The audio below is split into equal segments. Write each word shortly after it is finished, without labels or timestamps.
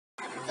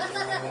The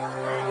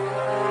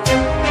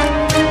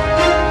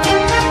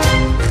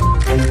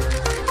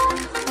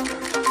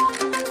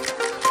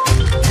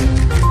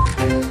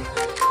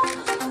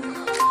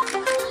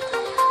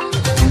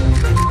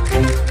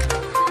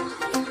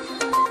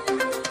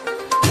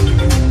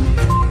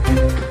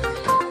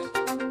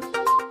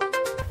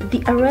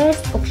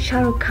arrest of Shah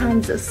Rukh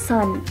Khan's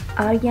son,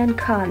 Aryan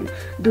Khan,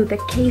 due to the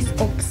case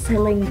of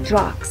selling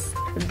drugs.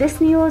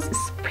 This news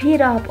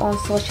spread up on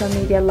social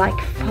media like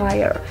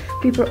fire.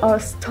 People are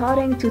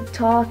starting to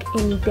talk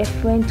in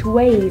different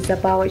ways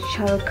about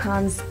Shah Rukh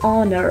Khan's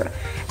honor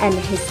and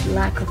his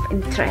lack of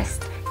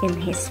interest in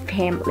his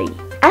family.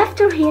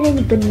 After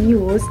hearing the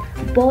news,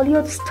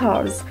 Bollywood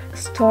stars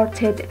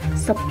started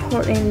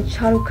supporting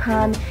Shah Rukh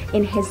Khan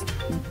in his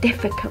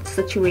difficult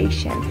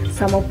situation.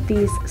 Some of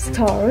these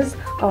stars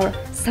are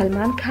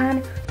Salman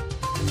Khan,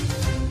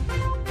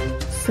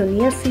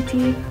 Sonia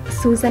City,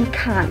 Susan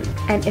Khan.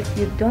 And if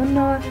you don't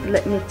know,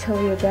 let me tell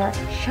you that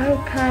Shah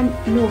Rukh Khan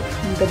knew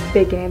from the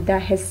beginning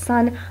that his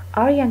son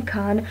Aryan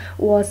Khan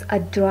was a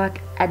drug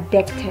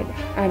addicted,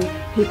 and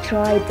he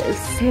tried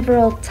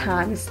several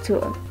times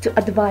to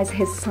advise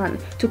his son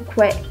to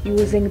quit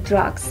using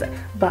drugs,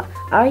 but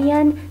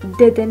Aryan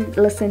didn't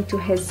listen to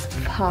his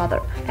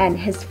father and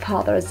his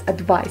father's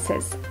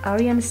advices.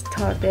 Aryan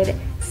started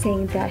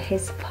saying that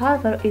his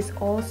father is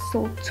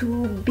also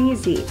too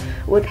busy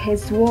with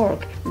his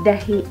work,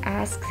 that he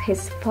asked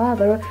his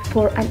father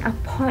for an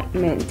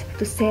appointment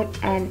to sit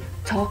and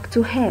talk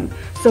to him.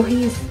 So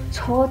he is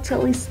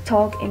totally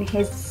stuck in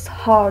his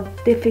hard,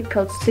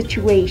 difficult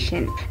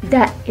situation.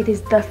 That it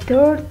is the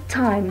third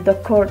time the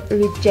court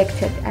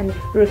rejected and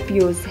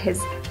refused his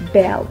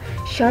bail.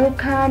 Shah Rukh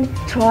Khan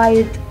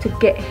tried to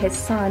get his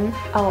son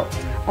out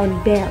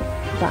on bail,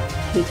 but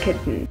he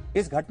couldn't.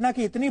 इस घटना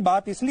की इतनी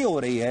बात इसलिए हो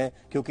रही है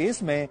क्योंकि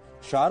इसमें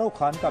शाहरुख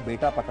खान का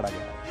बेटा पकड़ा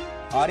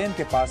गया। आर्यन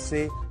के पास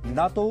से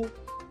ना तो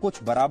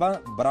कुछ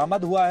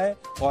बरामद हुआ है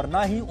और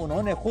ना ही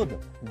उन्होंने खुद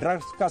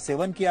ड्रग्स का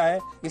सेवन किया है,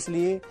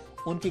 इसलिए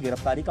उनकी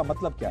गिरफ्तारी का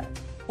मतलब क्या है।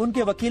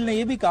 उनके वकील ने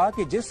यह भी कहा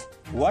कि जिस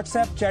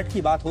व्हाट्सएप चैट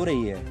की बात हो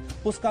रही है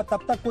उसका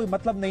तब तक कोई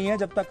मतलब नहीं है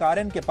जब तक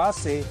आर्यन के पास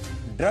से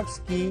ड्रग्स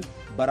की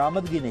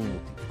बरामदगी नहीं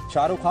होती।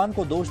 शाहरुख खान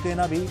को दोष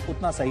देना भी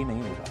उतना सही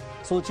नहीं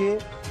होगा। सोचिए,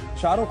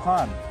 शाहरुख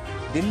खान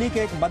दिल्ली के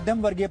एक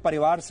मध्यम वर्गीय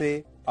परिवार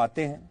से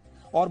आते हैं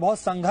और बहुत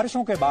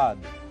संघर्षों के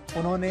बाद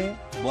उन्होंने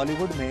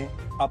बॉलीवुड में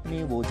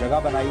अपनी वो जगह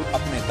बनाई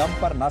अपने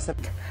दम पर ना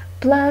सिर्फ।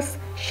 Plus,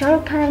 Shah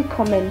Rukh Khan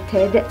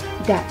commented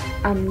that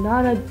I'm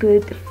not a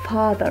good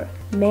father.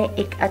 मैं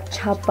एक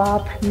अच्छा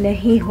बाप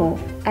नहीं हूँ.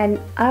 And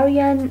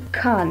Aryan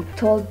Khan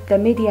told the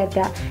media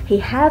that he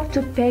had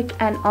to pick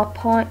an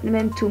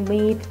appointment to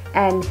meet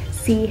and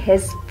see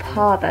his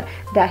father,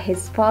 that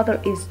his father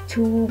is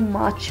too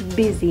much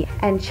busy.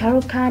 And Shah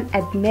Rukh Khan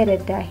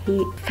admitted that he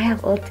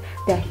felt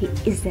that he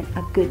isn't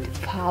a good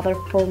father.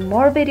 For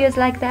more videos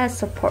like that,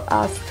 support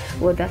us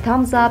with a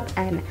thumbs up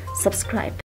and subscribe.